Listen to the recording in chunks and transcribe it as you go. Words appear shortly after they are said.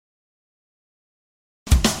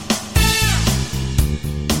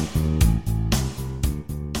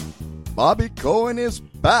Bobby Cohen is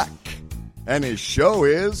back, and his show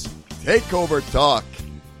is Takeover Talk.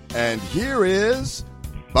 And here is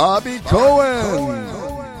Bobby Cohen.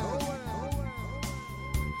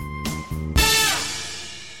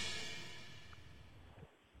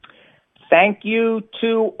 Thank you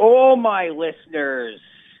to all my listeners.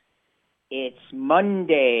 It's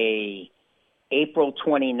Monday, April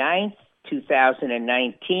 29th,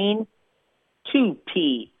 2019, 2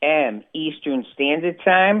 p.m. Eastern Standard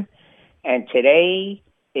Time, and today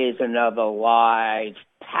is another live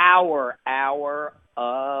power hour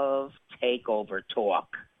of Takeover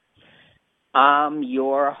Talk. I'm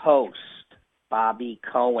your host, Bobby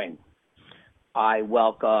Cohen. I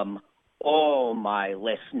welcome all my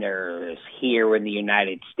listeners here in the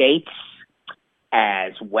United States,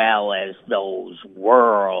 as well as those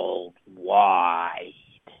worldwide.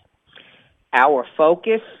 Our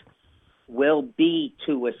focus will be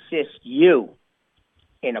to assist you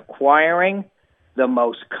in acquiring the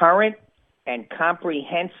most current and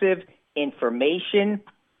comprehensive information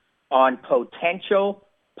on potential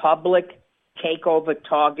public takeover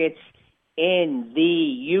targets in the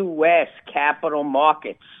U.S. capital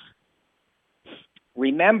markets.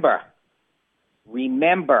 Remember,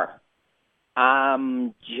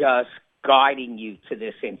 I'm just guiding you to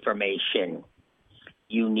this information.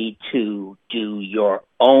 You need to do your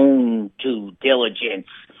own due diligence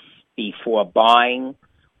before buying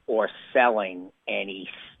or selling any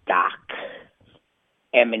stock.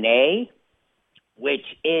 M&A, which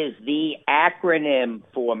is the acronym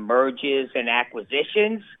for mergers and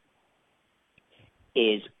acquisitions,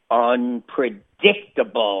 is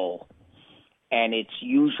unpredictable. And it's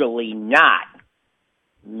usually not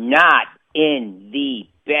in the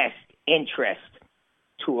best interest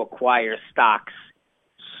to acquire stocks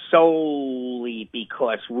solely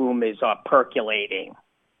because rumors are percolating.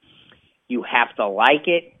 You have to like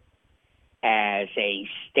it as a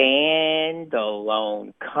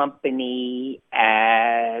standalone company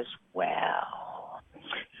as well.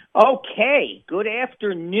 Okay, good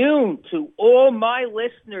afternoon to all my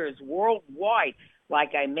listeners worldwide.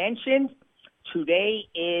 Like I mentioned, today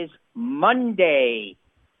is Monday,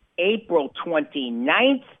 April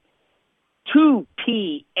 29th, 2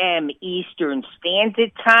 p.m. Eastern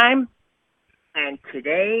Standard Time, and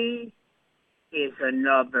today is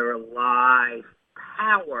another live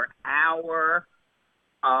power hour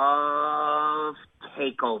of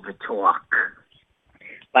Takeover Talk.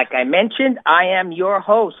 Like I mentioned, I am your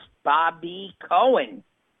host, Bobby Cohen.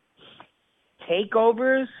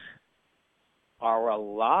 Takeovers are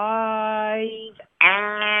alive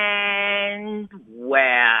and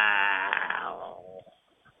well.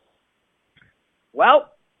 Well,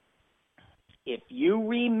 if you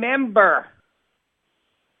remember,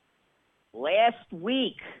 last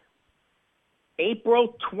week,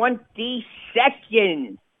 April 21st,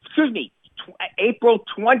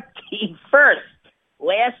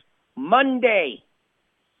 last Monday,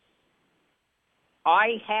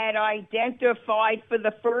 I had identified for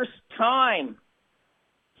the first time,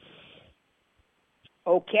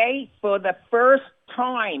 for the first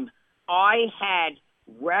time, I had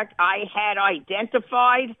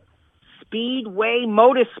identified Speedway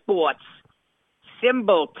Motorsports,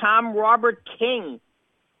 symbol Tom Robert King,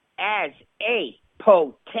 as a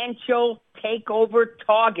potential takeover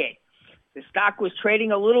target. The stock was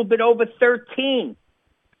trading a little bit over 13.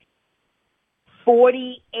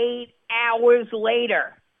 48 hours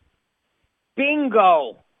later,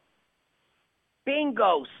 bingo,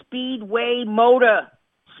 Speedway Motor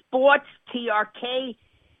Sports, TRK,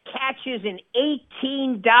 catches an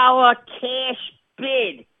 $18 cash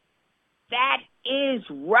bid. That is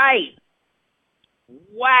right.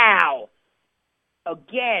 Wow.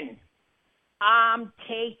 Again, I'm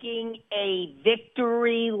taking a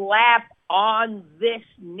victory lap on this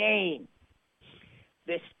name.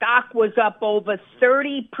 The stock was up over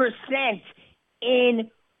 30%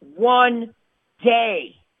 in one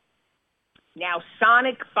day. Now,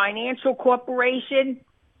 Sonic Financial Corporation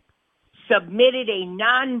submitted a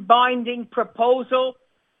non-binding proposal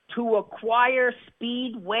to acquire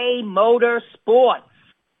Speedway Motorsports.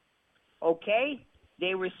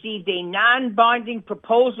 They received a non-binding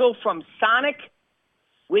proposal from Sonic,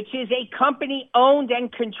 which is a company owned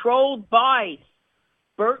and controlled by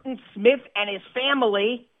Burton Smith and his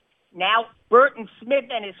family. Now, Burton Smith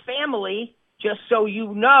and his family, just so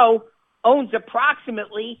you know, owns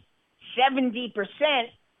approximately 70%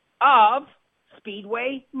 of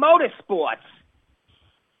Speedway Motorsports.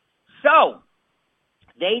 So,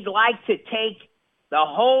 they'd like to take the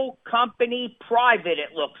whole company private,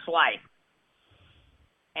 it looks like.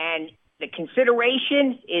 And The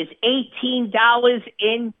consideration is $18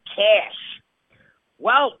 in cash.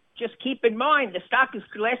 Well, just keep in mind, the stock is,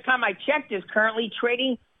 last time I checked, is currently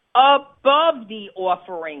trading above the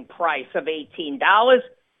offering price of $18,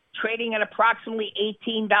 trading at approximately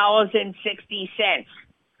 $18.60.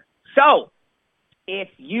 So, if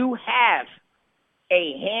you have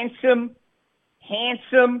a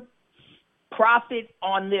handsome profit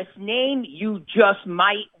on this name, you just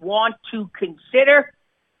might want to consider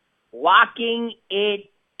locking it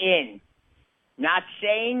in. Not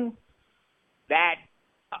saying that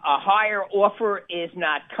a higher offer is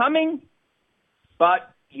not coming, but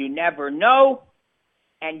you never know.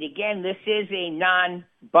 And again, this is a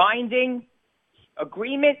non-binding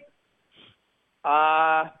agreement.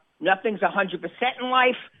 Nothing's 100% in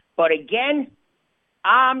life, but again,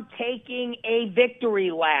 I'm taking a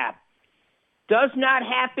victory lap. Does not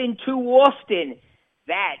happen too often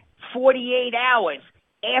that 48 hours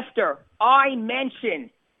after I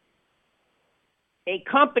mention a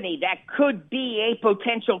company that could be a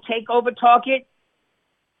potential takeover target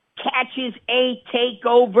catches a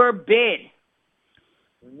takeover bid.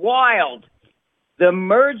 Wild. The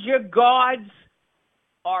merger gods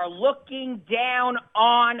are looking down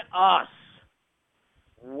on us.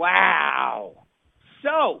 Wow.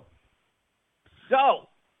 So,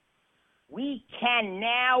 we can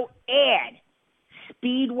now add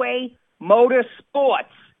Speedway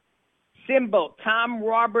Motorsports, symbol Tom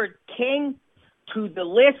Robert King, to the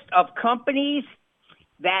list of companies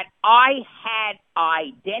that I had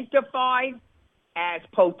identified as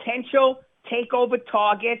potential takeover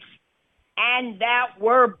targets and that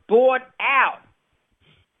were bought out.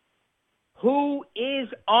 Who is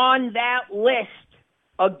on that list?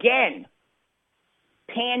 Again,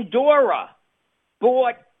 Pandora,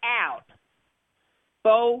 bought out.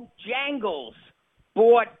 Bojangles,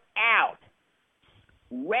 bought out.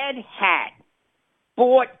 Red Hat,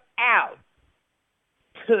 bought out.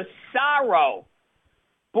 Tesaro,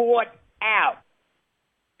 bought out.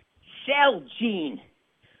 Celgene,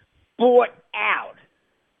 bought out.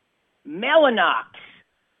 Mellanox,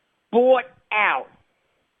 bought out.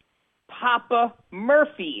 Papa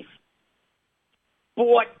Murphy's,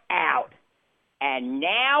 bought out. And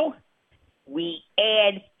now we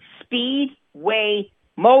add Speedway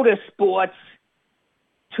Motorsports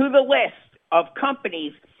to the list of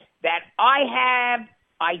companies that I have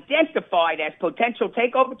identified as potential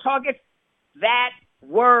takeover targets that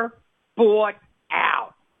were bought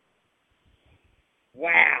out.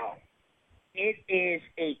 Wow. It is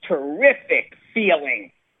a terrific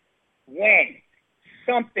feeling when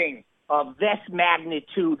something of this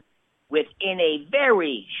magnitude within a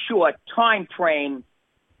very short time frame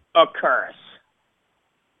occurs.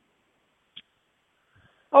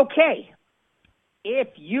 Okay,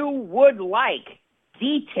 if you would like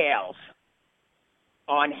details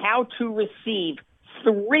on how to receive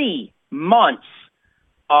 3 months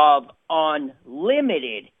of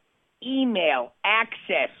unlimited email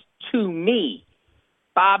access to me,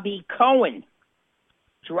 Bobby Cohen,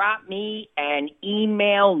 drop me an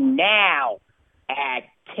email now at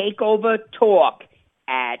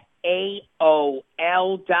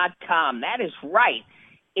takeovertalk@aol.com. That is right.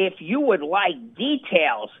 If you would like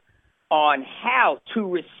details on how to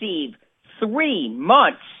receive 3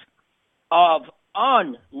 months of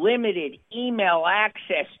unlimited email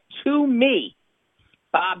access to me,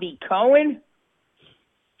 Bobby Cohen,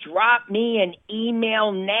 drop me an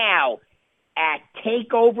email now at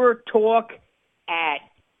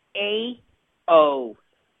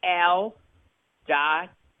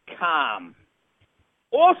takeovertalk@aol.com.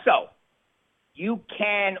 Also, you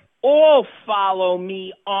can all follow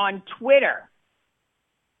me on Twitter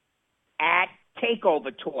at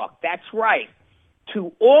Takeover Talk. That's right.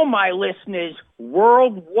 To all my listeners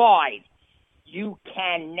worldwide, you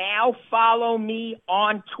can now follow me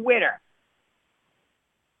on Twitter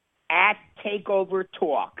at Takeover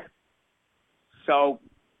Talk. So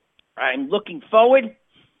I'm looking forward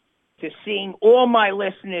to seeing all my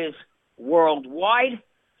listeners worldwide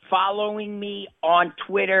following me on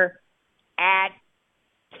Twitter at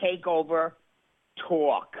Takeover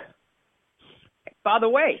Talk. By the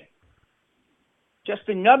way, just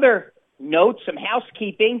another note, some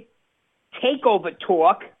housekeeping. Takeover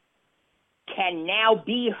Talk can now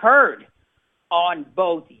be heard on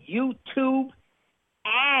both YouTube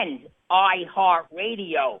and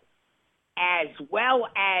iHeartRadio, as well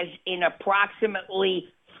as in approximately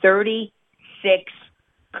 36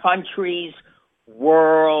 countries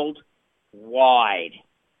worldwide.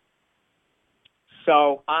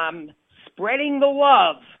 So I'm spreading the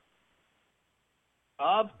love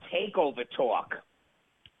of Takeover Talk.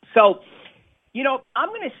 So I'm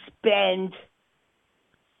going to spend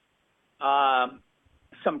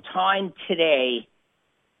some time today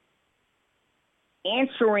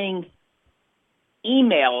answering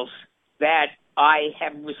emails that I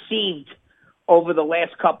have received over the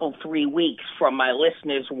last 3 weeks from my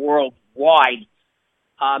listeners worldwide.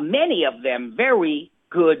 Many of them very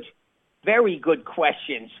good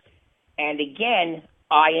questions. And again,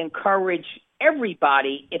 I encourage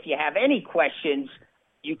everybody, if you have any questions,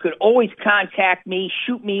 you could always contact me,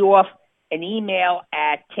 shoot me off an email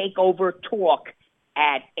at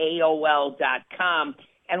takeovertalk@aol.com.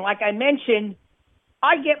 And like I mentioned,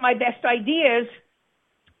 I get my best ideas,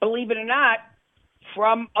 believe it or not,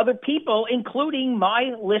 from other people, including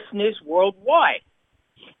my listeners worldwide.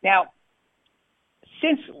 Now,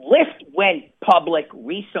 since Lyft went public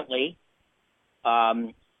recently,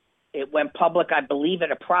 it went public, I believe,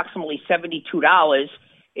 at approximately $72.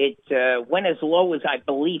 It went as low as, I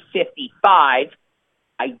believe, $55.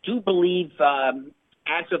 I do believe,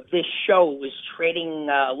 as of this show, it was trading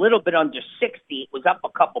a little bit under $60. It was up a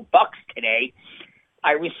couple bucks today.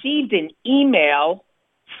 I received an email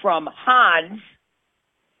from Hans,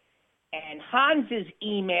 and Hans's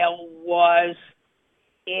email was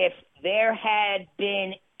if there had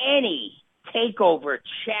been any takeover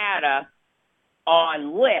chatter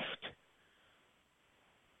on Lyft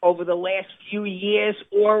over the last few years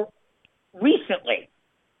or recently.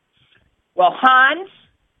 Well, Hans,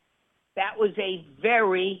 that was a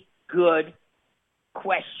very good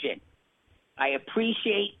question. I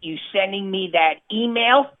appreciate you sending me that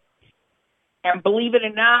email. And believe it or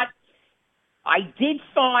not, I did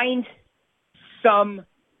find some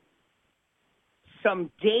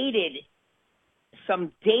dated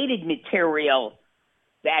material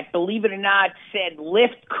that, believe it or not, said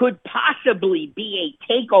Lyft could possibly be a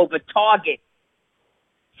takeover target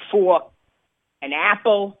for an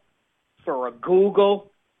Apple, for a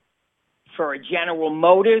Google, for a General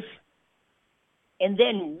Motors. And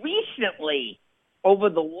then recently, over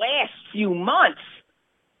the last few months,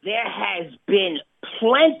 there has been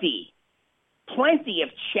plenty of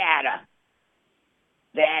chatter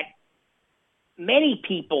that many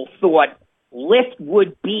people thought Lyft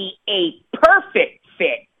would be a perfect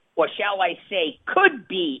fit, or shall I say, could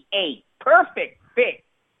be a perfect fit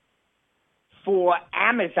for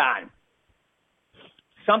Amazon.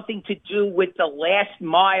 Something to do with the last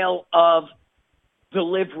mile of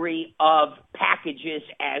delivery of packages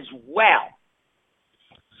as well.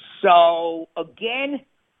 So again,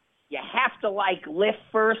 you have to like Lyft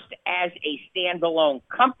first as a standalone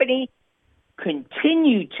company.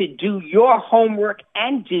 Continue to do your homework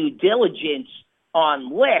and due diligence on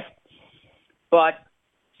Lyft. But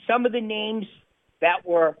some of the names that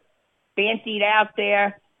were bandied out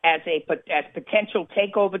there as potential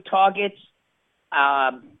takeover targets,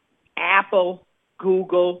 Apple,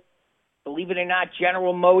 Google, believe it or not,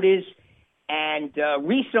 General Motors, and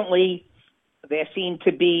recently there seemed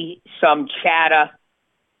to be some chatter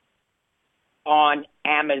on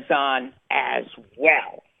Amazon as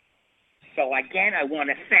well. So again, I want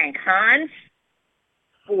to thank Hans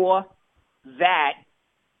for that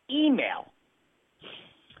email.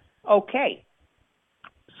 Okay.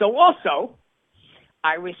 So also,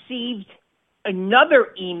 I received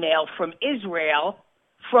another email from Israel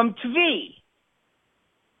from Tvi.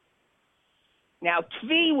 Now,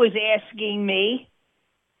 Tvi was asking me,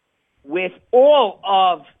 with all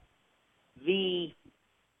of the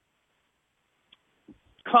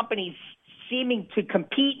companies seeming to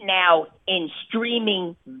compete now in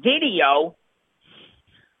streaming video,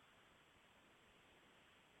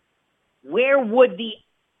 where would the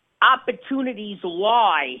opportunities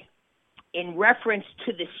lie in reference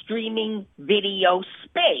to the streaming video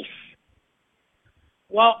space?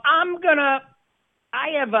 Well, I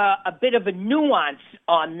have a bit of a nuance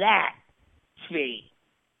on that, Tzvi.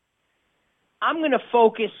 I'm going to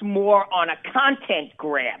focus more on a content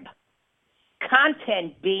grab.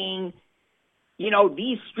 Content being,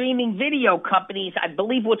 these streaming video companies, I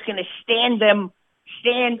believe what's going to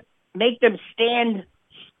make them stand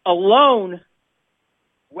alone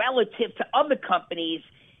relative to other companies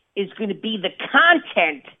is going to be the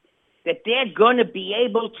content that they're going to be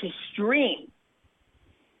able to stream.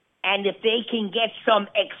 And if they can get some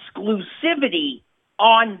exclusivity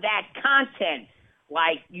on that content,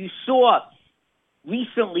 like you saw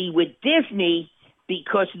recently with Disney,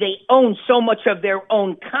 because they own so much of their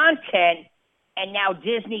own content, and now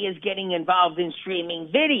Disney is getting involved in streaming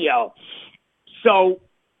video. So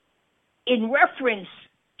in reference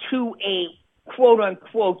to a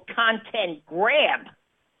quote-unquote content grab,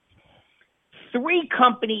 3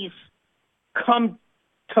 companies come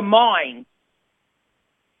to mind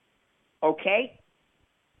Okay?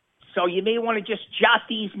 So you may want to just jot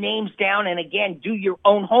these names down and, again, do your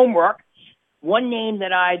own homework. One name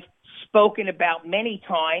that I've spoken about many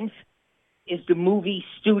times is the movie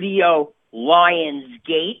studio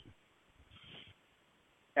Lionsgate.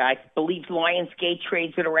 I believe Lionsgate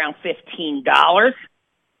trades at around $15.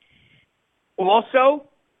 Also,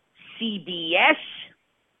 CBS,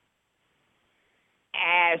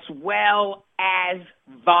 as well as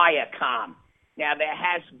Viacom. Now, there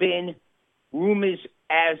has been rumors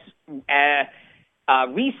as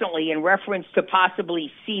recently in reference to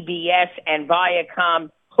possibly CBS and Viacom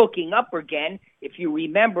hooking up again. If you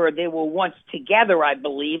remember, they were once together, I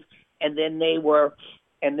believe, and then they were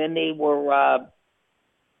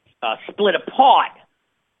split apart.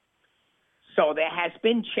 So there has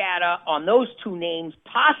been chatter on those two names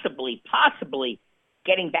possibly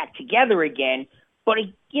getting back together again. But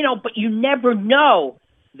you never know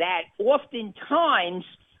that oftentimes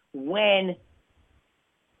when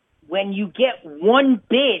you get one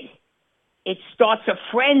bid, it starts a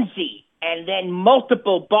frenzy, and then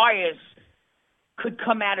multiple buyers could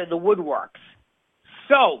come out of the woodworks.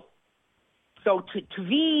 So to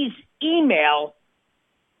V's email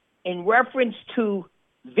in reference to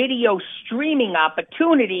video streaming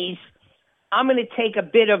opportunities, I'm going to take a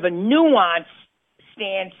bit of a nuanced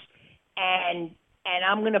stance, and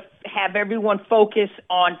I'm going to have everyone focus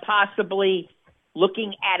on possibly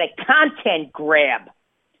looking at a content grab.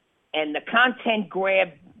 And the content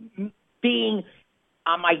grab being,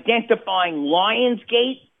 I'm identifying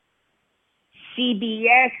Lionsgate,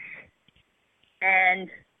 CBS, and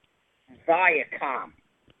Viacom.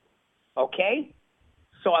 Okay?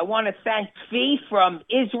 So I want to thank Tvi from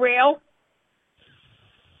Israel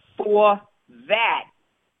for that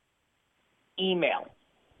email.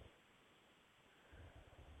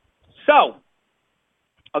 So,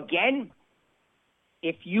 again,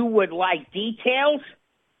 if you would like details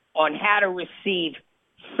on how to receive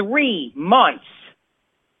 3 months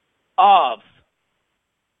of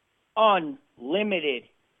unlimited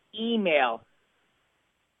email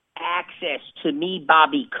access to me,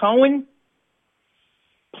 Bobby Cohen,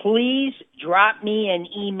 please drop me an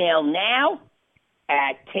email now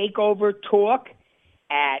at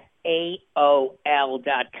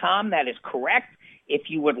takeovertalk@aol.com. That is correct. If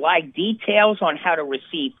you would like details on how to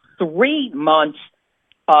receive 3 months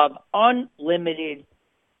of unlimited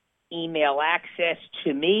email access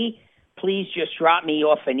to me, please just drop me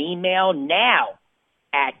off an email now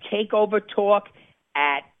at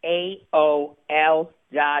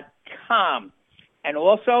takeovertalk@aol.com. And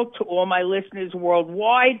also, to all my listeners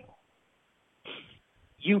worldwide,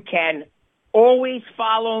 you can always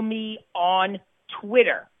follow me on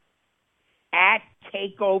Twitter at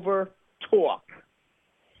TakeoverTalk.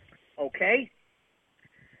 Okay?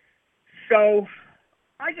 So,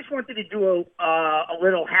 I just wanted to do a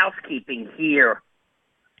little housekeeping here.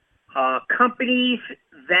 Companies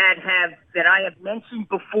that I have mentioned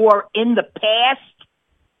before in the past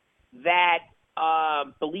that,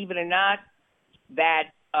 believe it or not,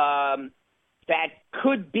 that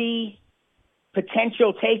could be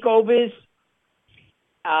potential takeovers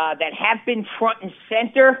that have been front and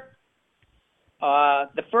center.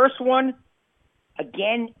 The first one,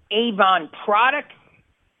 again, Avon Products.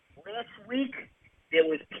 Last week, there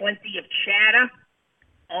was plenty of chatter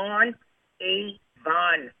on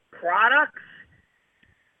Avon Products.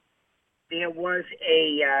 There was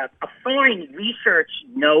a fine research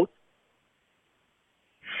note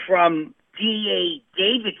from D.A.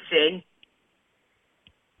 Davidson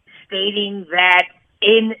stating that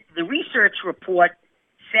in the research report,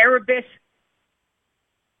 Cerebus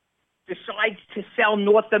decides to sell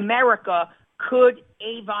North America. Could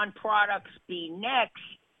Avon Products be next?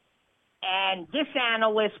 And this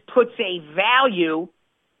analyst puts a value,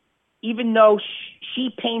 even though she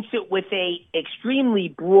paints it with a extremely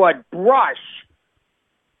broad brush,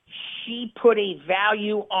 she put a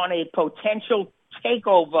value on a potential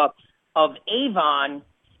takeover of Avon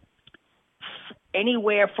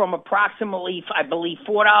anywhere from approximately, I believe,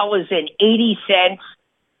 $4.80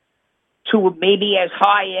 to maybe as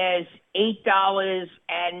high as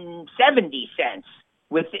 $8.70.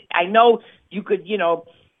 I know you could,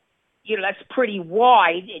 that's pretty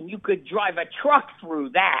wide, and you could drive a truck through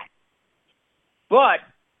that. But,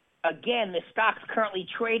 again, the stock's currently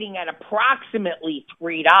trading at approximately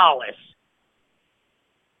 $3.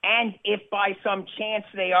 And if by some chance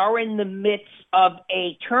they are in the midst of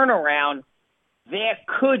a turnaround, there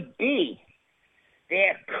could be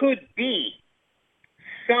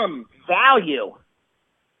some value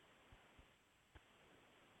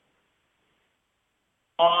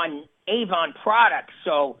on Avon Products.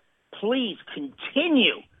 So please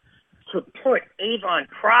continue to put Avon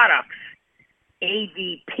Products,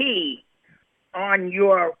 AVP, on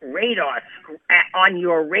your radar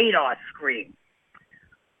screen.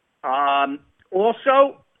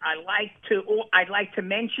 Also, I'd like to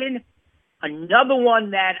mention another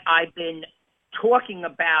one that I've been talking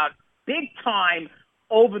about big time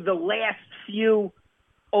over the last few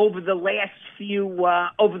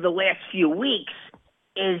weeks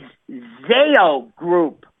is Zayo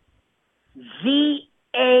Group.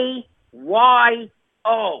 ZAYO.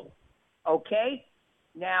 Okay?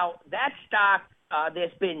 Now, that stock,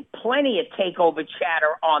 there's been plenty of takeover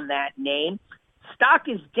chatter on that name. Stock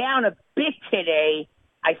is down a bit today.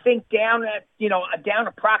 I think down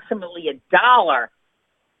approximately $1.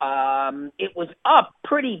 It was up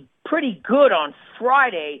pretty good on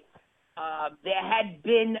Friday. There had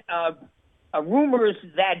been rumors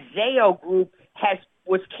that Zayo Group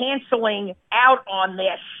was canceling out on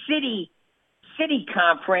their city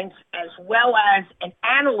conference as well as an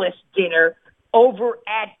analyst dinner over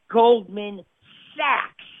at Goldman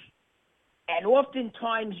Sachs. And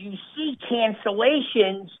oftentimes you see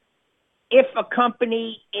cancellations if a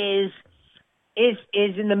company is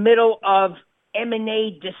in the middle of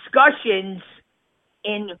M&A discussions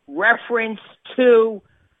in reference to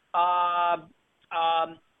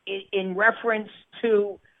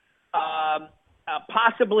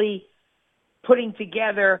possibly putting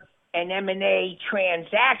together an M&A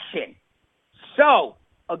transaction. So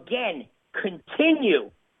again, continue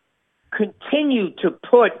to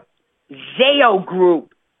put Zayo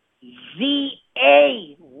Group,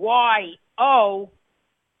 ZAYO,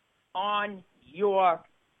 on your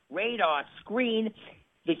radar screen.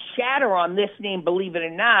 The chatter on this name, believe it or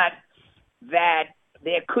not, that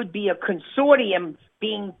there could be a consortium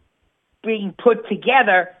being put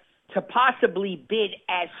together to possibly bid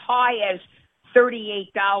as high as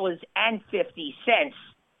 $38.50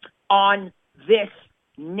 on this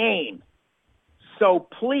name. So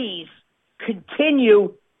please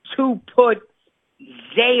continue to put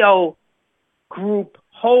Zayo Group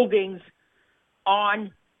Holdings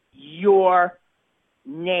on your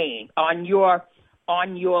name, on your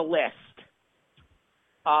list.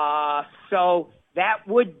 So that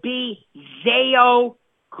would be Zayo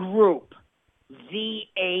Group,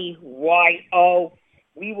 ZAYO.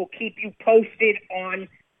 We will keep you posted on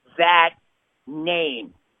that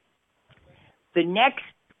name. The next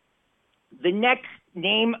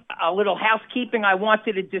name, a little housekeeping I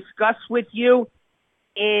wanted to discuss with you,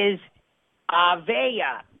 is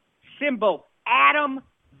Avaya, symbol Adam,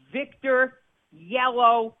 Victor,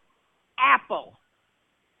 Yellow, Apple.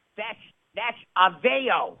 That's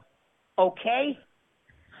Avaya, okay?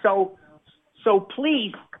 So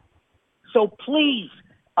please,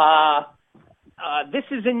 this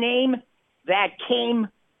is a name that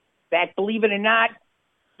believe it or not,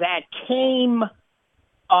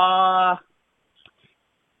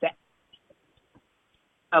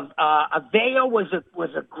 Avaya was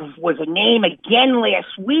a name again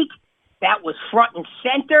last week that was front and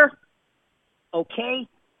center, okay?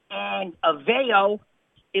 And Avaya,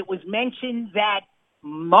 it was mentioned that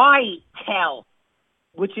Mitel,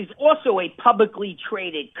 which is also a publicly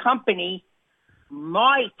traded company,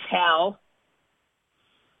 Mitel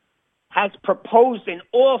has proposed an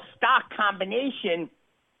all-stock combination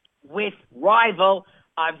with rival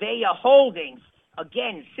Avaya Holdings,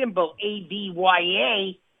 again, symbol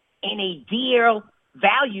AVYA, in a deal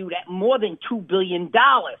valued at more than $2 billion.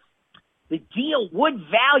 The deal would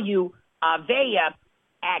value Avaya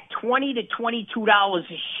at $20 to $22 a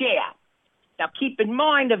share. Now, keep in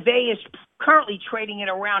mind, Avaya is currently trading at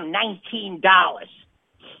around $19.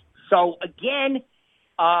 So, again,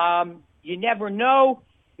 you never know.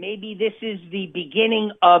 Maybe this is the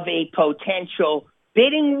beginning of a potential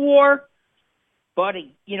bidding war. But,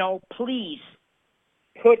 please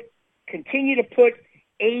continue to put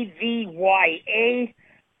AVYA,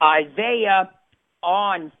 Avaya,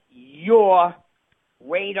 on your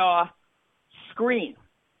radar screen.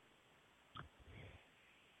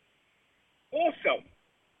 Also,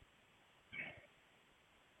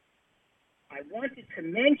 I wanted to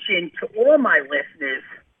mention to all my listeners,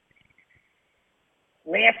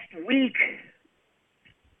 last week,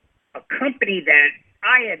 a company that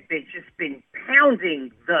I had just been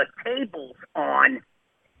pounding the tables on,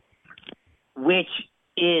 which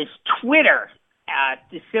is Twitter.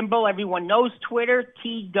 The symbol, everyone knows Twitter,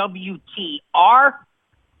 TWTR.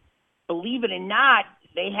 Believe it or not,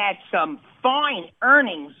 they had some fine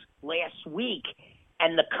earnings last week,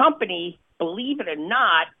 and the company, believe it or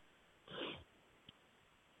not,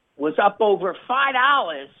 was up over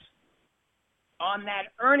 $5 on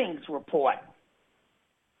that earnings report.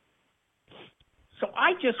 So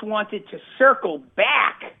I just wanted to circle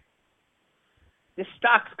back. The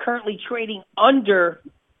stock's currently trading under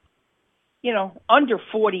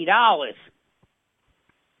 $40.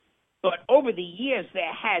 But over the years,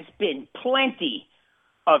 there has been plenty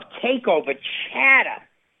of takeover chatter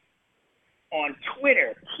on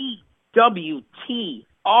Twitter,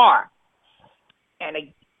 TWTR.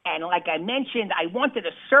 And like I mentioned, I wanted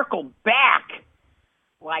to circle back,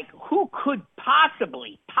 like who could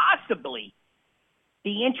possibly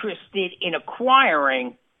be interested in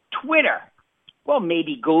acquiring Twitter? Well,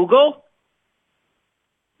 maybe Google,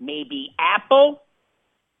 maybe Apple,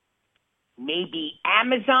 maybe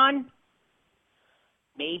Amazon,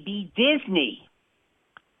 maybe Disney,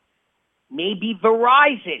 maybe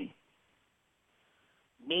Verizon,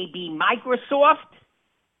 maybe Microsoft,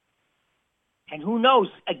 and who knows,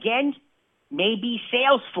 again, maybe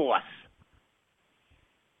Salesforce.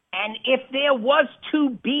 And if there was to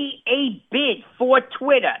be a bid for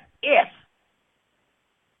Twitter,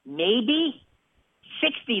 maybe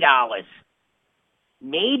 $60,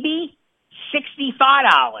 maybe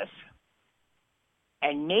 $65,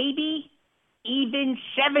 and maybe even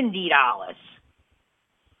 $70.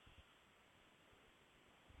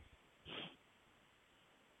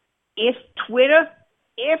 If Twitter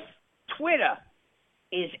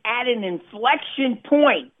is at an inflection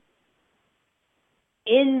point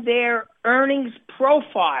in their earnings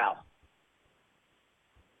profile,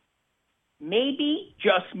 maybe,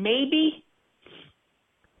 just maybe,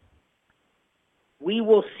 we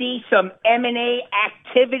will see some M&A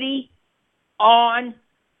activity on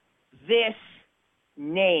this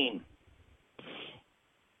name.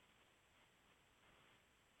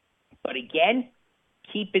 But again,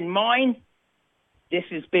 keep in mind, this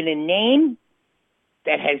has been a name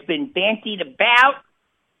that has been bandied about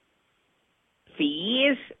for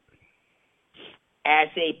years as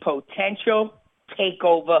a potential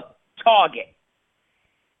takeover target.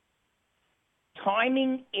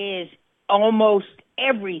 Timing is almost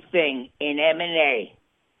everything in M&A.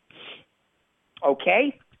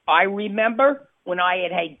 Okay? I remember when I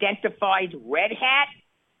had identified Red Hat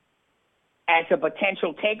as a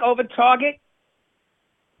potential takeover target,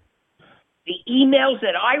 the emails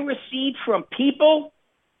that I received from people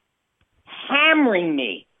hammering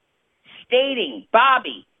me, stating,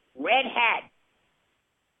 Bobby, Red Hat,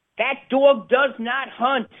 that dog does not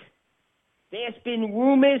hunt. There's been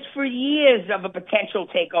rumors for years of a potential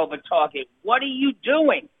takeover target. What are you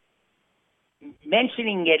doing?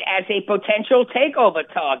 Mentioning it as a potential takeover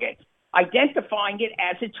target, identifying it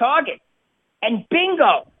as a target. And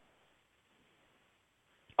bingo!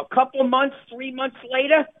 A couple months, 3 months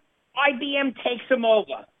later, IBM takes them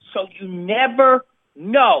over. So you never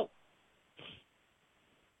know.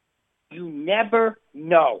 You never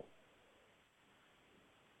know.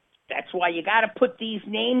 That's why you got to put these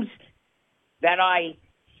names that I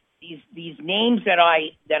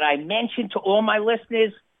mentioned to all my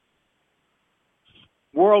listeners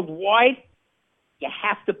worldwide. You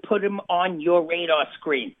have to put them on your radar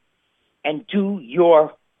screen and do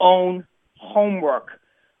your own homework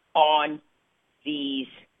on these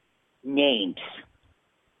names.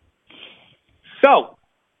 So,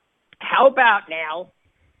 how about now,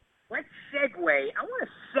 let's segue. I want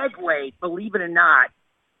to segue, believe it or not,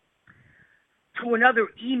 to another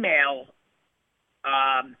email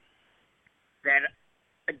that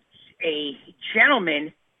a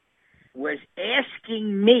gentleman was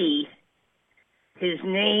asking me. His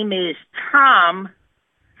name is Tom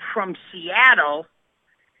from Seattle,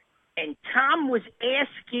 and Tom was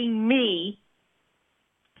asking me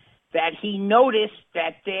that he noticed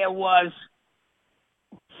that there was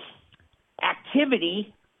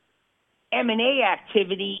activity, M&A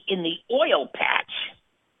activity in the oil patch,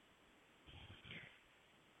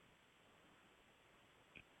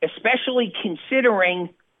 especially considering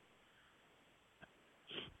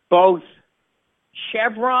both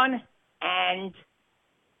Chevron and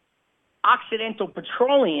Occidental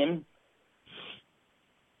Petroleum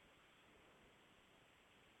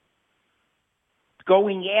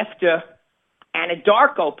going after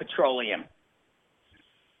Anadarko Petroleum.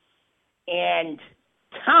 And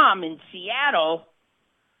Tom in Seattle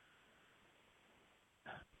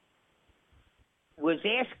was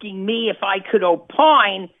asking me if I could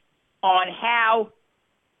opine on how,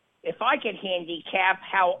 if I could handicap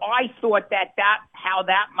how I thought how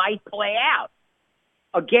that might play out.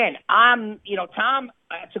 Again, Tom,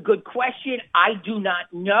 that's a good question. I do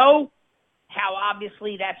not know how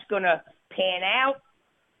obviously that's going to pan out.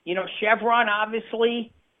 Chevron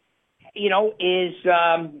obviously, is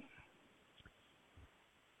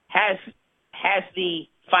has the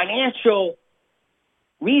financial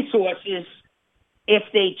resources if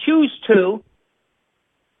they choose to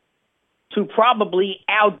probably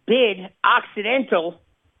outbid Occidental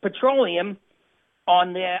Petroleum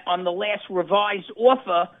on the last revised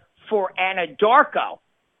offer for Anadarko.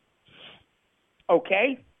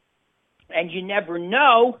 Okay? And you never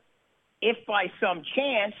know if by some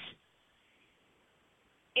chance,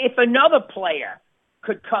 if another player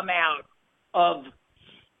could come out of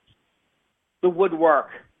the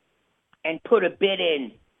woodwork and put a bid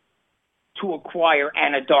in to acquire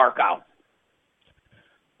Anadarko.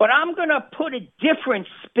 But I'm going to put a different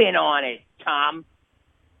spin on it, Tom.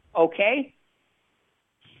 Okay?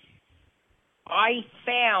 I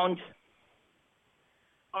found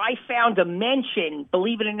a mention,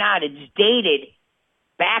 believe it or not, it's dated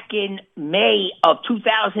back in May of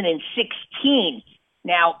 2016.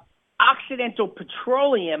 Now, Occidental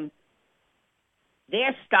Petroleum,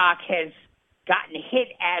 their stock has gotten hit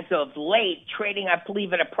as of late, trading, I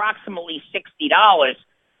believe, at approximately $60.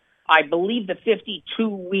 I believe the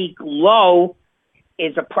 52-week low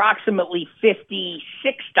is approximately $56,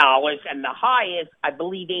 and the high is, I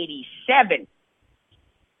believe, $87.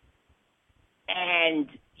 And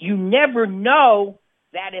you never know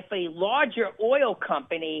that if a larger oil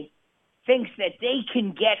company thinks that they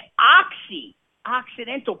can get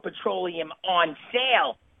Occidental Petroleum on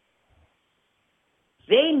sale,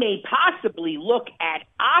 they may possibly look at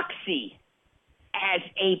Oxy as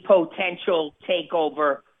a potential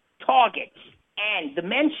takeover target. And the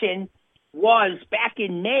mention was back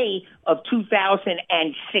in May of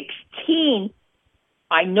 2016.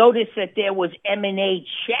 I noticed that there was M&A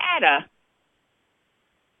chatter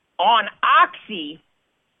on Oxy,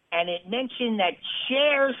 and it mentioned that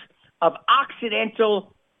shares of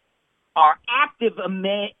Occidental are active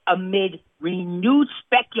amid renewed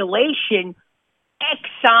speculation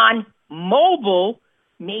Exxon Mobil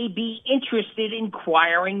may be interested in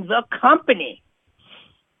acquiring the company.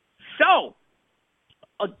 So,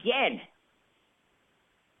 again,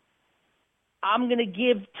 I'm going to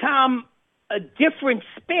give Tom a different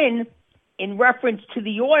spin in reference to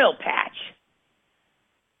the oil patch.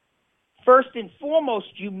 First and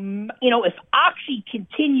foremost, you know, if Oxy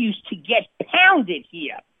continues to get pounded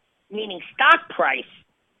here, meaning stock price,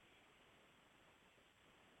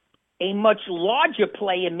 a much larger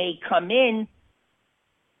player may come in,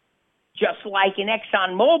 just like an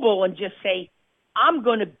ExxonMobil, and just say, I'm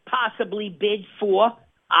going to possibly bid for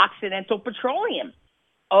Occidental Petroleum,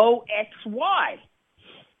 OXY.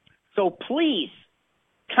 So please,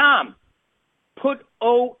 Tom, put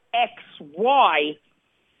OXY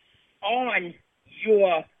on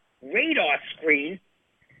your radar screen.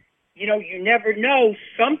 You know, you never know.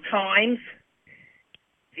 Sometimes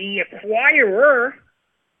the acquirer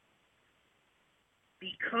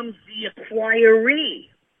becomes the acquiree.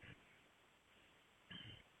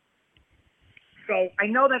 So I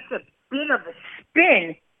know that's a bit of a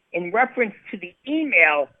spin in reference to the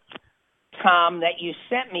email, Tom, that you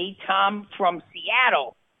sent me, Tom from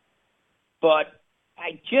Seattle. But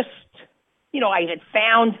I just, I had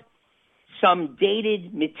found some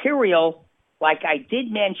dated material, like I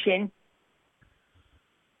did mention,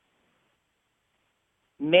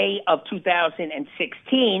 May of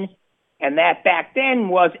 2016, and that back then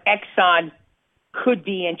was Exxon could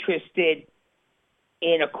be interested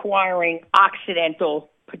in acquiring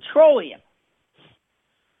Occidental Petroleum.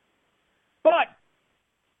 But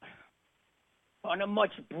on a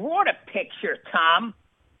much broader picture, Tom,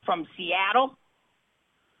 from Seattle,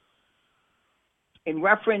 in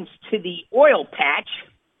reference to the oil patch,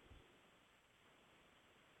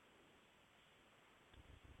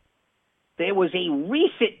 there was a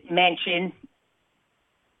recent mention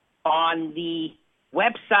on the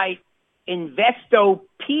website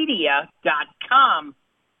Investopedia.com,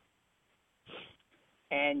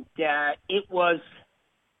 and it was,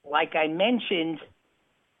 like I mentioned,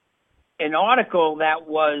 an article that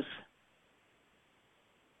was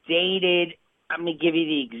dated, I'm going to give you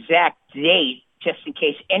the exact date, just in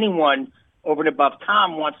case anyone over and above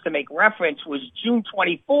Tom wants to make reference, was June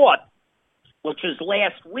 24th, which was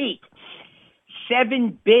last week.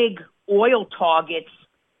 7 big oil targets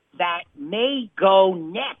that may go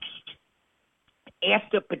next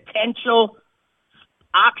after potential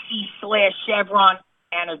Oxy/Chevron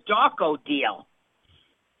Anadarko deal.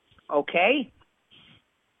 Okay?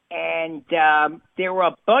 And there were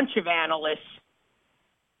a bunch of analysts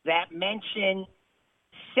that mentioned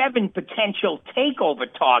 7 potential takeover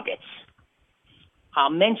targets. I'll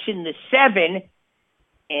mention the 7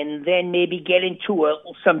 and then maybe get into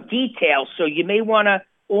some details. So you may want to,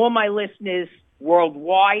 all my listeners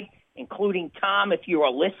worldwide, including Tom, if you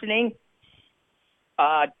are listening,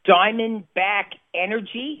 Diamondback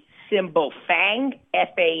Energy, symbol FANG,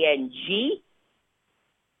 F-A-N-G.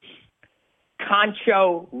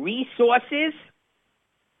 Concho Resources,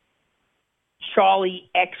 Charlie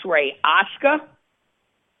X-Ray Oscar.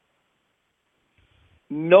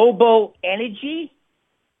 Noble Energy,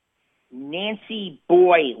 Nancy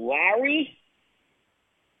Boy Larry.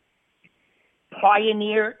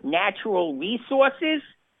 Pioneer Natural Resources,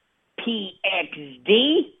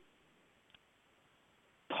 PXD.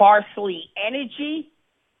 Parsley Energy,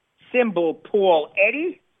 symbol Paul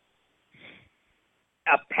Eddy.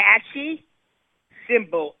 Apache,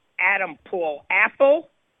 symbol Adam Paul Apple.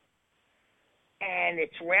 And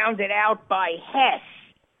it's rounded out by Hess,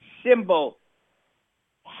 symbol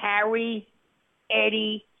Harry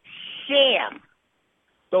Eddie Sam.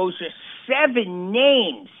 Those are 7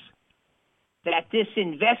 names that this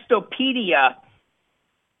Investopedia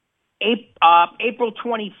April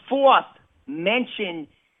 24th mentioned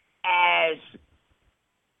as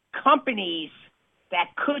companies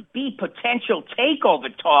that could be potential takeover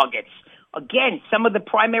targets. Again, some of the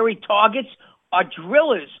primary targets are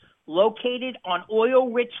drillers located on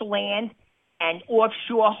oil-rich land and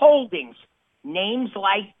offshore holdings. Names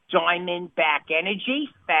like Diamondback Energy,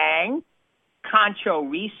 FANG, Concho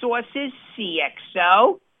Resources,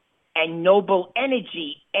 CXO, and Noble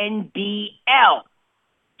Energy, NBL.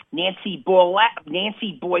 Nancy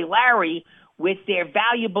Boy Larry with their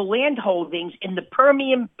valuable land holdings in the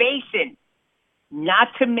Permian Basin.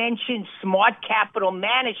 Not to mention Smart Capital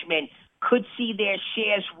Management could see their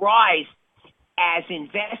shares rise as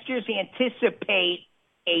investors anticipate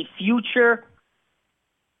a future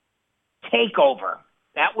takeover.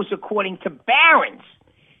 That was according to Barron's.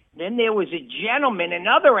 Then there was a gentleman,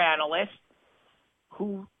 another analyst,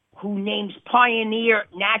 who names Pioneer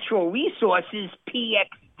Natural Resources,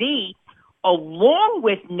 PXD, along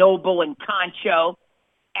with Noble and Concho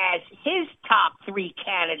as his top 3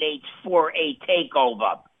 candidates for a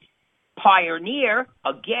takeover. Pioneer,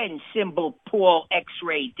 again, symbol Paul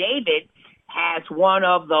X-Ray David, has one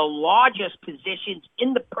of the largest positions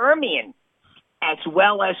in the Permian, as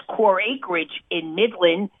well as core acreage in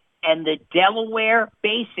Midland and the Delaware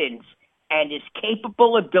basins, and is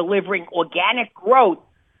capable of delivering organic growth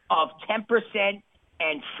of 10%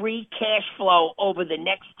 and free cash flow over the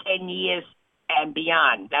next 10 years and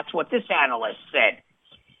beyond. That's what this analyst said.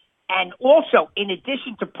 And also, in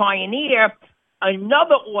addition to Pioneer,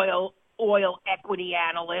 another oil equity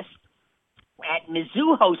analyst at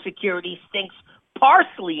Mizuho Securities thinks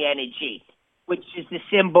Parsley Energy, which is the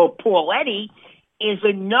symbol Paul Eddy, is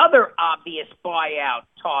another obvious buyout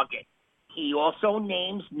target. He also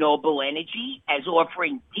names Noble Energy as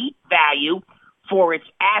offering deep value for its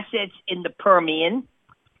assets in the Permian,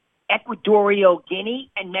 Equatorial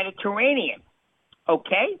Guinea, and Mediterranean.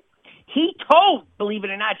 Okay? He told, believe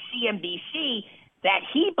it or not, CNBC that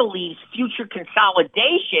he believes future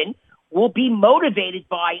consolidation will be motivated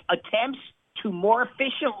by attempts to more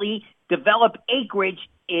efficiently develop acreage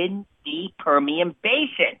in the Permian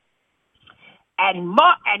Basin. And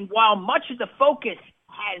while much of the focus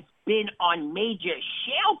has been on major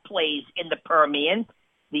shale plays in the Permian,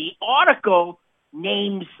 the article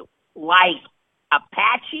names like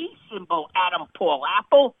Apache, symbol Adam Paul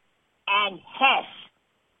Apple, and Hess,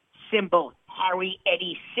 symbol Harry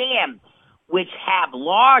Eddie Sam, which have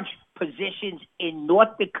large positions in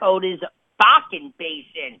North Dakota's Bakken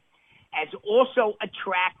Basin, as also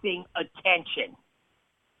attracting attention.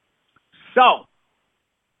 So,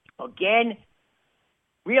 again,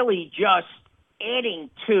 really just adding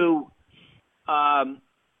to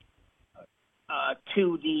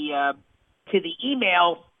the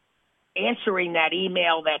email, answering that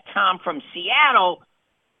email that Tom from Seattle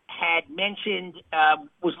had mentioned,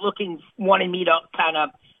 wanted me to kind of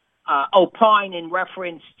opine in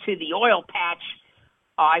reference to the oil patch.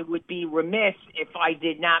 I would be remiss if I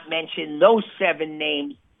did not mention those 7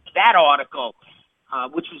 names, that article,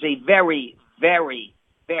 which was a very, very,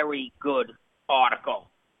 very good article.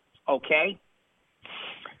 Okay?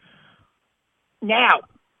 Now,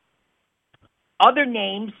 other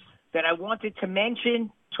names that I wanted to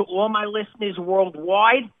mention to all my listeners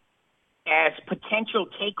worldwide as potential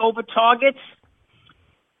takeover targets.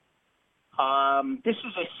 This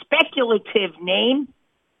is a speculative name.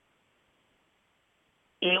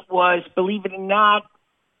 It was, believe it or not,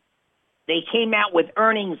 they came out with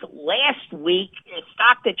earnings last week. A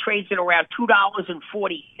stock that trades at around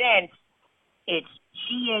 $2.40. It's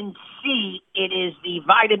GNC. It is the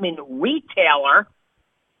vitamin retailer.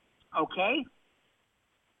 Okay?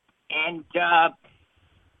 And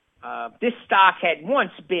this stock had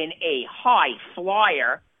once been a high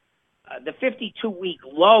flyer. The 52-week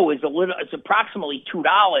low is approximately $2,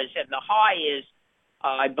 and the high is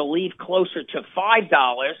I believe closer to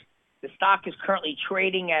 $5. The stock is currently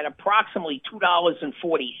trading at approximately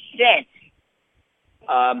 $2.40.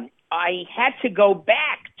 I had to go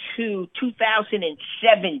back to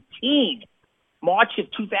 2017, March of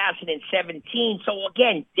 2017. So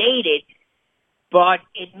again, dated, but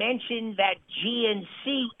it mentioned that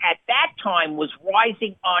GNC at that time was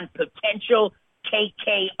rising on potential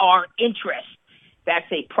KKR interest.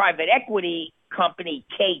 That's a private equity company,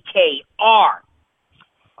 KKR.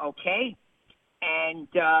 Okay? And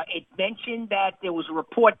it mentioned that there was a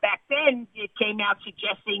report back then. It came out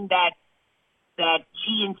suggesting that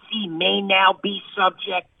GNC may now be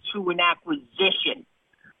subject to an acquisition.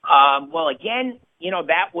 Well, again,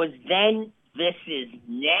 that was then. This is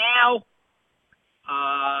now.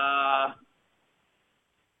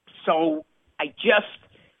 So I just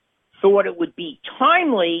thought it would be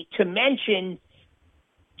timely to mention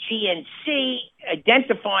GNC,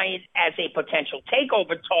 identifying it as a potential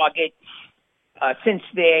takeover target, since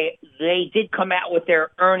they did come out with their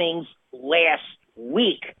earnings last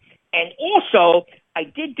week. And also, I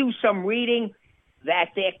did do some reading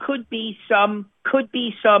that there could be some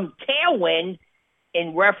tailwind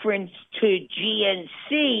in reference to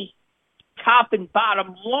GNC top and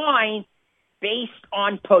bottom line based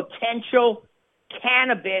on potential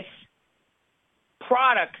cannabis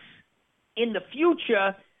products in the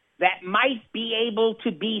future that might be able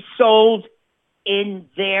to be sold in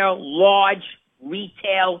their large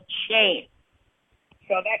retail chain.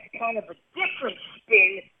 So that's kind of a different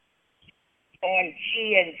spin on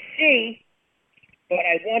GNC, but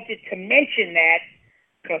I wanted to mention that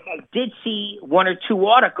because I did see one or two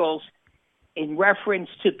articles in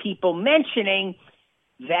reference to people mentioning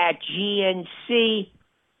that GNC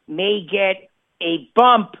may get a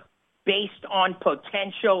bump based on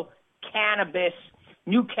potential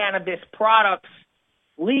new cannabis products,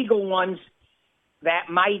 legal ones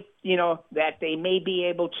that might, that they may be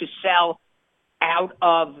able to sell out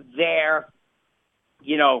of their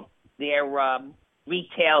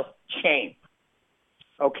retail chain.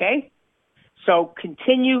 Okay? So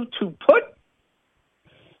continue to put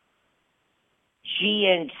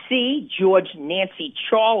GNC, George Nancy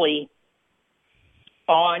Charlie,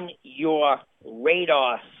 on your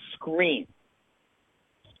radar screen.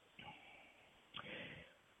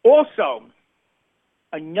 Also,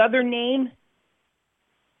 another name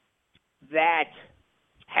that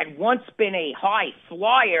had once been a high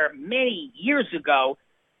flyer many years ago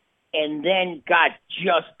and then got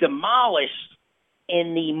just demolished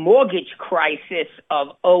in the mortgage crisis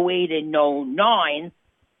of '08 and '09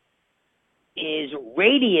 is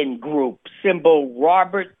Radian Group, symbol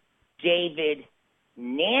Robert David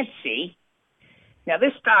Nancy. Now,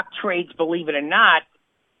 this stock trades, believe it or not,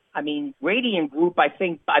 Radian Group, I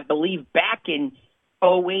believe back in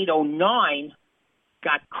 '08, '09,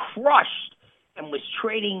 got crushed and was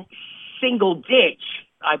trading single digits.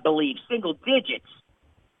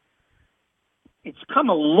 It's come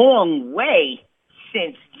a long way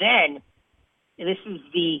since then. This is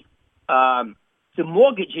the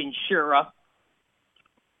mortgage insurer,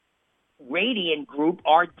 Radian Group,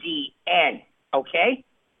 RDN, okay?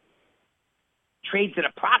 Trades at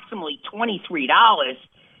approximately $23,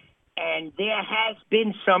 and there has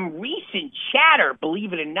been some recent chatter,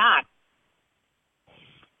 believe it or not.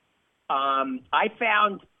 I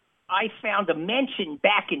found a mention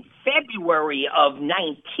back in February of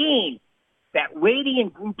 19 that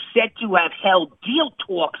Radian Group said to have held deal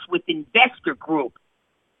talks with Investor Group.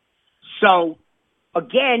 So,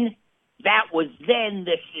 again, that was then,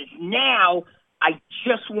 this is now. I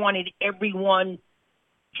just wanted everyone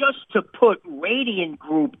just to put Radian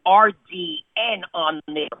Group, RDN, on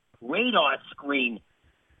their radar screen,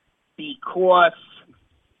 because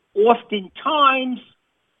oftentimes,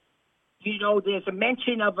 there's a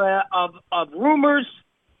mention of rumors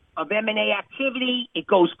of M&A activity. It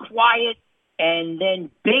goes quiet, and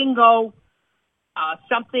then bingo,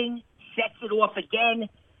 something sets it off again,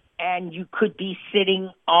 and you could be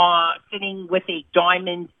sitting with a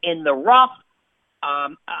diamond in the rough.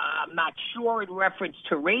 I'm not sure in reference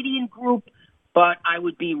to Radian Group, but I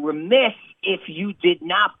would be remiss if you did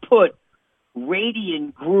not put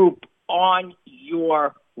Radian Group on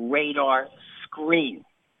your radar screen.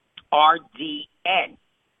 RDN.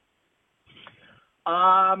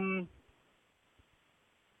 I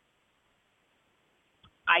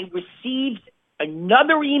received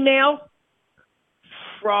another email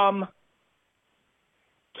from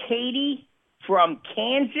Katie from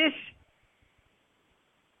Kansas.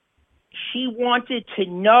 She wanted to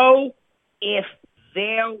know if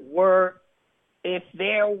there were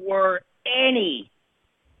any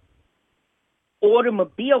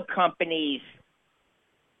automobile companies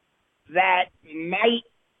that might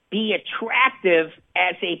be attractive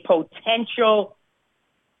as a potential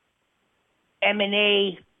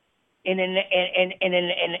M&A in a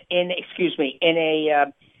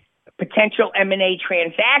potential M&A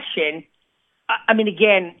transaction. I mean,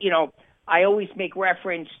 again, I always make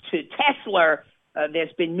reference to Tesla.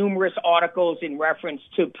 There's been numerous articles in reference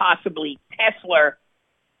to possibly Tesla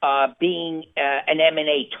being an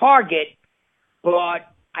M&A target, but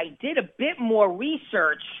I did a bit more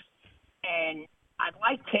research, and I'd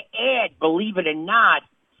like to add, believe it or not,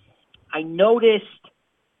 I noticed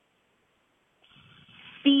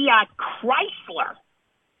Fiat Chrysler.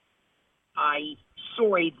 I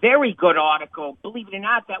saw a very good article, believe it or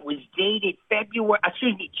not, that was dated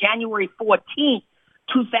January 14th,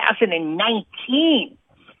 2019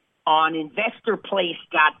 on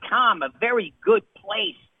investorplace.com, a very good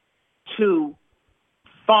place to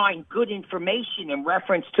find good information in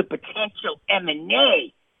reference to potential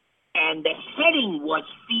M&A. And the heading was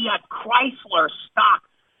Fiat Chrysler stock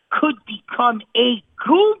could become a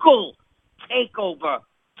Google takeover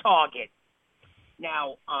target.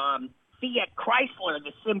 Now, Fiat Chrysler,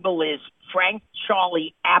 the symbol is Frank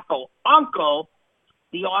Charlie Apple Uncle.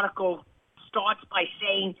 The article starts by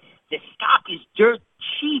saying the stock is dirt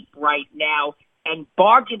cheap right now, and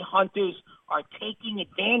bargain hunters are taking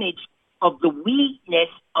advantage of the weakness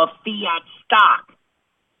of Fiat stock.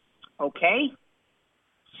 Okay?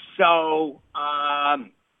 So,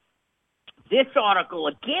 this article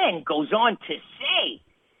again goes on to say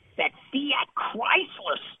that Fiat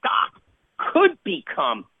Chrysler stock could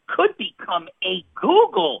become a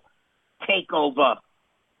Google takeover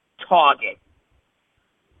target.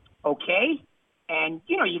 Okay? And,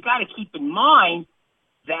 you got to keep in mind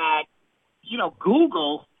that,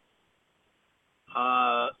 Google,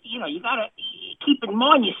 you got to keep in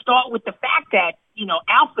mind, you start with the fact that,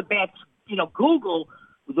 Alphabet's, Google,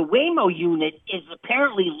 the Waymo unit is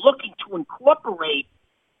apparently looking to incorporate,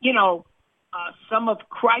 some of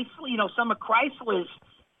Chrysler's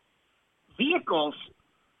vehicles,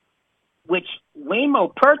 which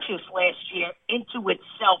Waymo purchased last year, into its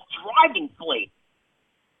self-driving fleet.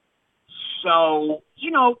 So,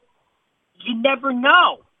 you never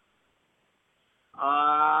know.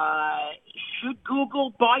 Should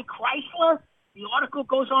Google buy Chrysler? The article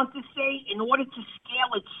goes on to say, in order to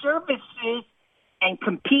scale its services and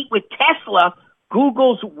compete with Tesla,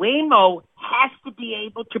 Google's Waymo has to be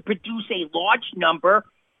able to produce a large number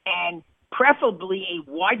and preferably a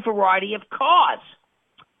wide variety of cars.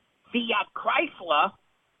 Fiat Chrysler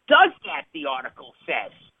does that, the article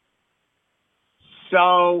says.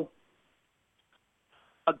 So,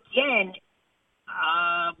 again,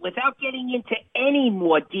 without getting into any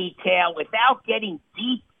more detail, without getting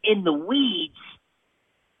deep in the weeds,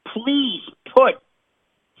 please put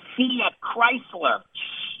Fiat Chrysler,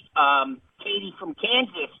 Katie from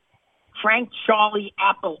Kansas, Frank Charlie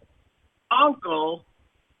Apple Uncle,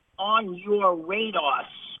 on your radar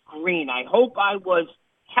screen. I hope I was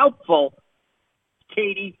helpful,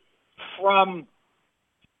 Katie from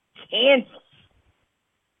Kansas.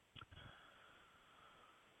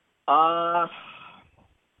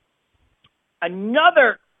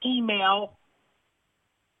 Another email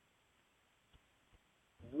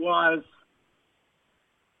was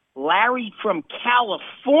Larry from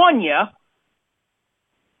California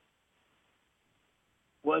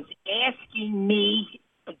was asking me,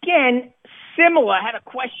 again, similar, had a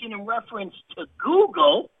question in reference to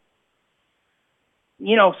Google.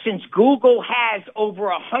 Since Google has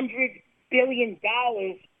over $100 billion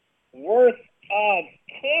worth of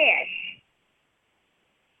cash,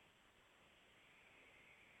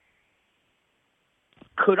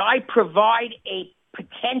 could I provide a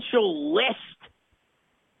potential list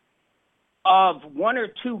of one or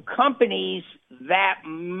two companies that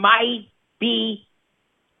might be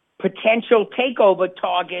potential takeover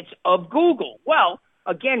targets of Google? Well,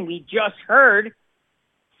 again, we just heard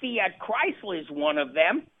Fiat Chrysler is one of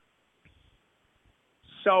them.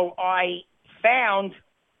 So I found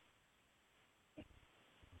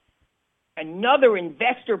another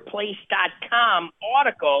investorplace.com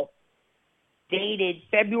article dated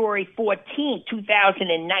February 14,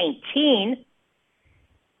 2019.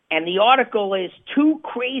 And the article is 2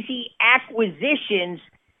 crazy acquisitions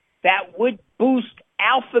that would boost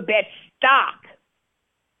Alphabet stock.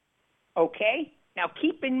 Okay? Now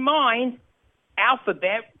keep in mind,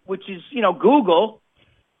 Alphabet, which is, Google,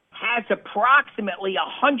 has approximately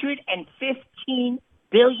 $115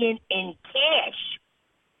 billion in cash.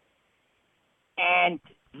 And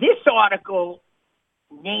this article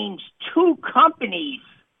names 2 companies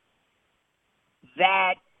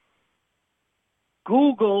that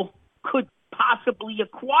Google could possibly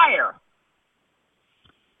acquire.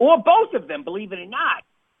 Or both of them, believe it or not.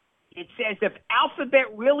 It says if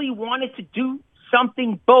Alphabet really wanted to do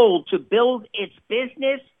something bold to build its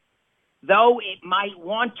business, though it might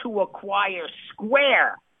want to acquire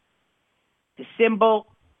Square, the symbol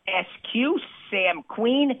SQ, Sam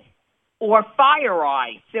Queen, or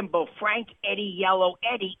FireEye, symbol Frank Eddie Yellow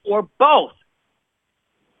Eddie, or both.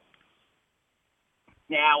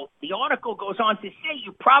 Now, the article goes on to say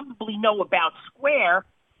you probably know about Square.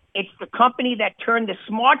 It's the company that turned the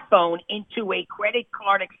smartphone into a credit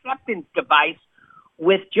card acceptance device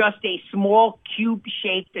with just a small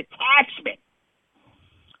cube-shaped attachment.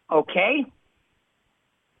 Okay?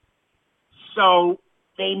 So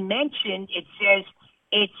they mentioned, it says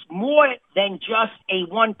it's more than just a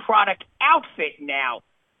one-product outfit now,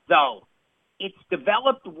 though. It's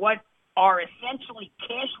developed what are essentially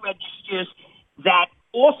cash registers that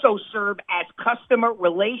also serve as customer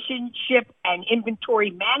relationship and inventory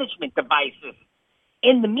management devices.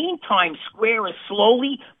 In the meantime, Square is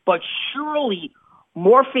slowly but surely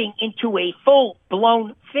morphing into a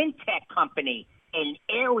full-blown fintech company, an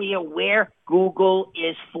area where Google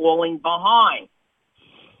is falling behind.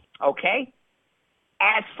 Okay?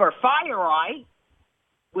 As for FireEye,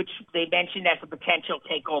 which they mentioned as a potential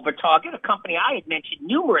takeover target, a company I had mentioned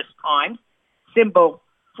numerous times, symbol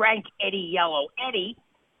Frank Eddie Yellow Eddie,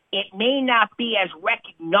 it may not be as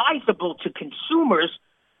recognizable to consumers,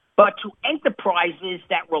 but to enterprises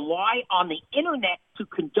that rely on the internet to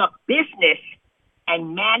conduct business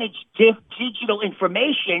and manage digital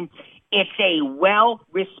information, it's a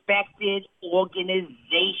well-respected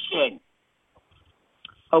organization.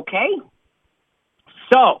 Okay?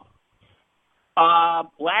 So,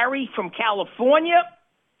 Larry from California,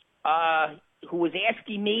 who was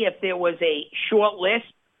asking me if there was a short list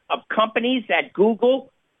of companies that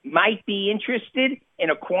Google might be interested in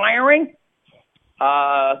acquiring.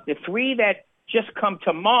 The three that just come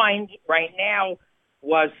to mind right now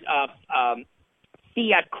was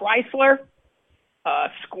Fiat Chrysler,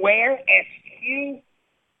 Square, SQ,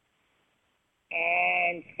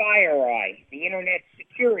 and FireEye, the internet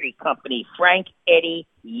security company, Frank Eddie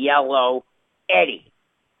Yellow Eddie.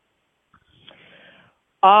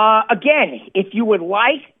 Again, if you would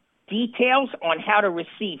like details on how to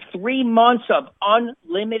receive 3 months of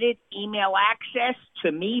unlimited email access to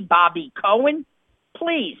me, Bobby Cohen,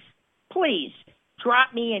 please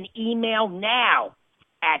drop me an email now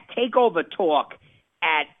at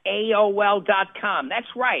takeovertalk@aol.com.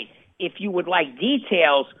 That's right. If you would like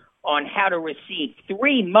details on how to receive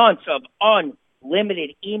 3 months of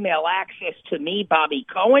unlimited email access to me, Bobby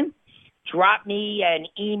Cohen, drop me an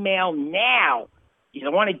email now. You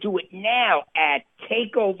want to do it now at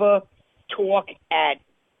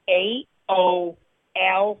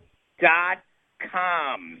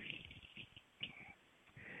takeovertalk@aol.com.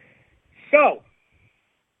 So,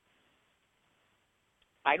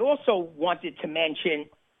 I'd also wanted to mention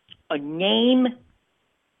a name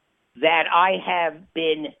that I have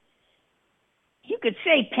been, you could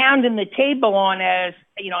say, pounding the table on as,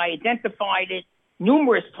 I identified it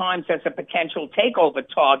numerous times as a potential takeover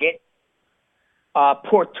target.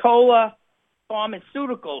 Portola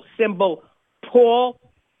Pharmaceuticals, symbol Paul,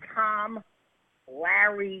 Tom,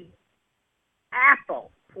 Larry,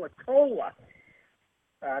 Apple, Portola.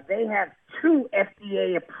 They have 2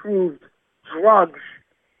 FDA-approved drugs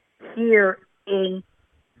here in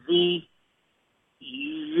the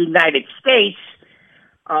United States.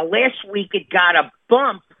 Last week it got a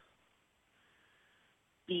bump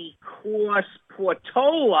because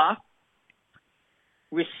Portola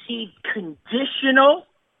received conditional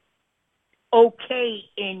okay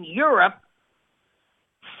in Europe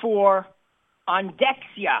for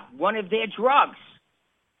Ondexia, one of their drugs.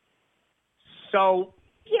 So,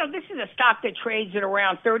 this is a stock that trades at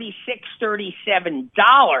around $36,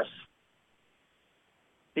 $37.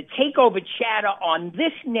 The takeover chatter on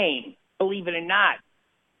this name, believe it or not,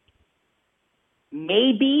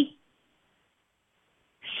 maybe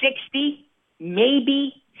 60,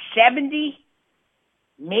 maybe 70,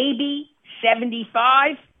 maybe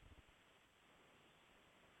 75.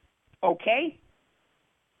 Okay?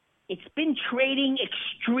 It's been trading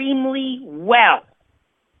extremely well.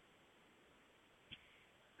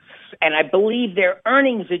 And I believe their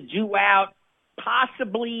earnings are due out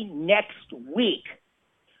possibly next week,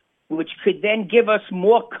 which could then give us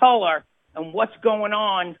more color on what's going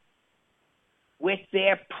on with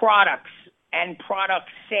their products and product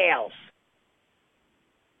sales.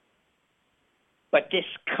 But this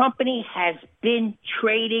company has been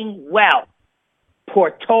trading well.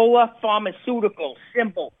 Portola Pharmaceuticals,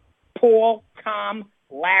 symbol Paul, Tom,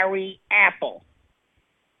 Larry, Apple.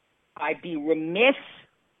 I'd be remiss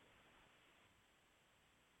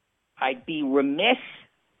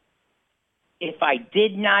if I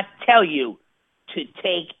did not tell you to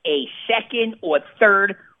take a second or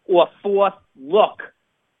third or fourth look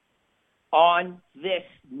on this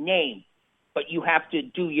name. But you have to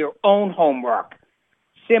do your own homework.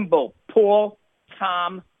 Symbol, Paul,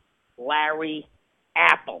 Tom, Larry,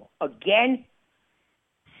 Apple. Again,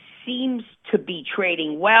 seems to be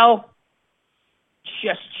trading well.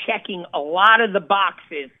 Just checking a lot of the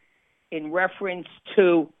boxes in reference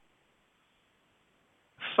to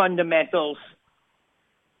fundamentals.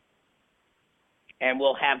 And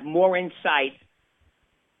we'll have more insight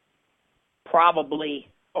probably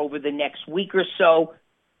over the next week or so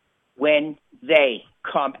when they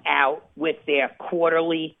come out with their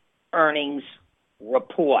quarterly earnings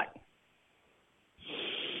report.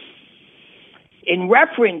 In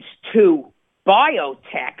reference to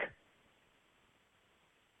biotech,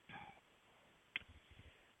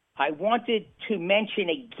 I wanted to mention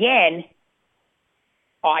again,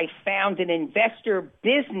 I found an Investor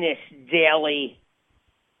Business Daily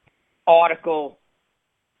article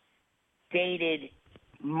dated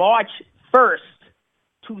March 1st,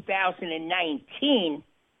 2019.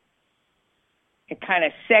 It kind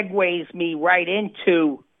of segues me right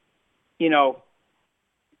into,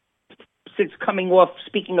 since coming off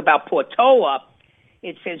speaking about Portola,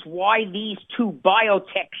 it says why these two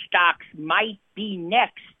biotech stocks might be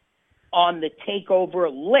next on the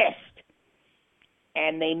takeover list.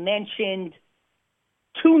 And they mentioned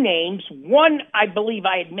two names. One, I believe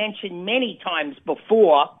I had mentioned many times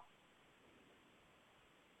before,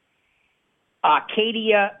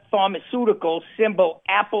 Arcadia Pharmaceuticals, symbol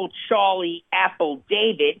Apple Charlie, Apple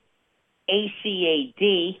David,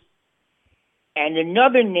 ACAD, and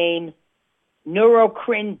another name,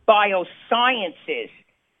 Neurocrine Biosciences,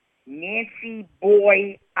 Nancy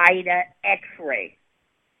Boy Ida X-Ray.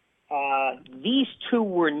 These two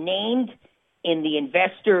were named in the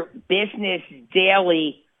Investor Business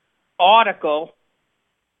Daily article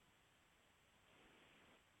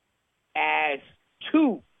as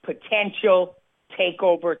two potential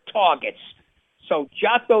takeover targets. So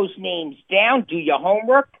jot those names down, do your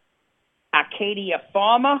homework. Arcadia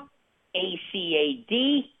Pharma,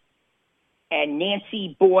 ACAD, and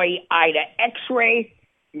Nancy Boy Ida X-Ray,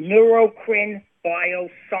 Neurocrine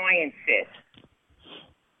Biosciences.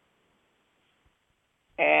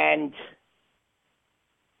 And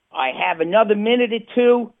I have another minute or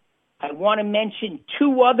two. I want to mention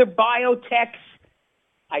two other biotechs.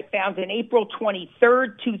 I found an April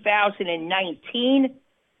 23rd, 2019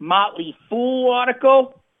 Motley Fool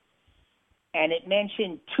article, and it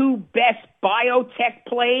mentioned two best biotech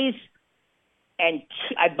plays, and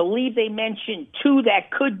I believe they mentioned two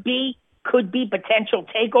that could be potential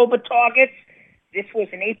takeover targets. This was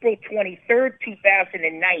an April 23rd,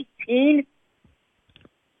 2019.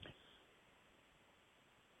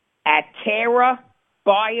 Atera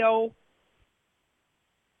Biotherapeutics,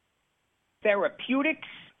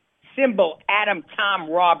 symbol Adam Tom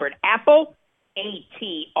Robert Apple,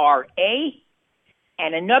 ATRA,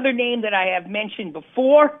 and another name that I have mentioned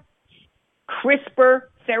before,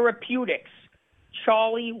 CRISPR Therapeutics,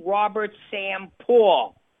 Charlie Robert Sam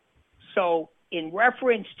Paul. So in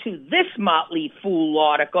reference to this Motley Fool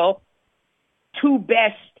article, two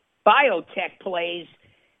best biotech plays,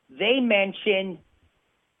 they mention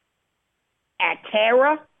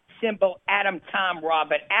Atera, symbol Adam Tom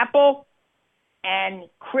Robert Apple, and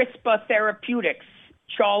CRISPR Therapeutics,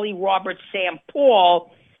 Charlie Robert Sam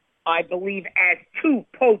Paul, I believe, as two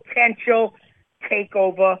potential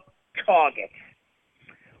takeover targets.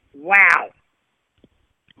 Wow.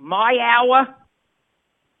 My hour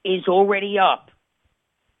is already up.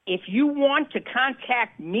 If you want to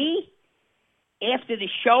contact me after the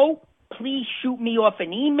show, please shoot me off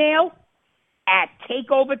an email at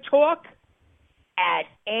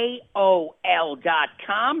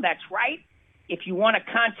takeovertalk@AOL.com. That's right. If you want to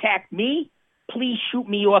contact me, please shoot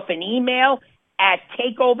me off an email at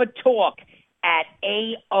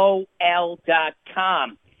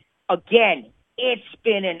takeovertalk@AOL.com. Again, it's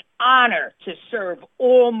been an honor to serve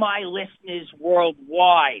all my listeners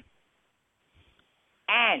worldwide.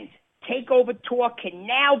 And Takeover Talk can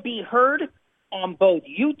now be heard on both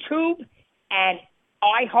YouTube and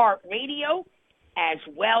iHeartRadio, as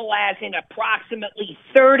well as in approximately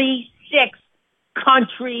 36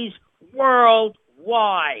 countries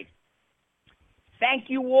worldwide. Thank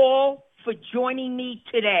you all for joining me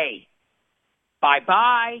today.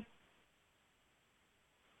 Bye-bye.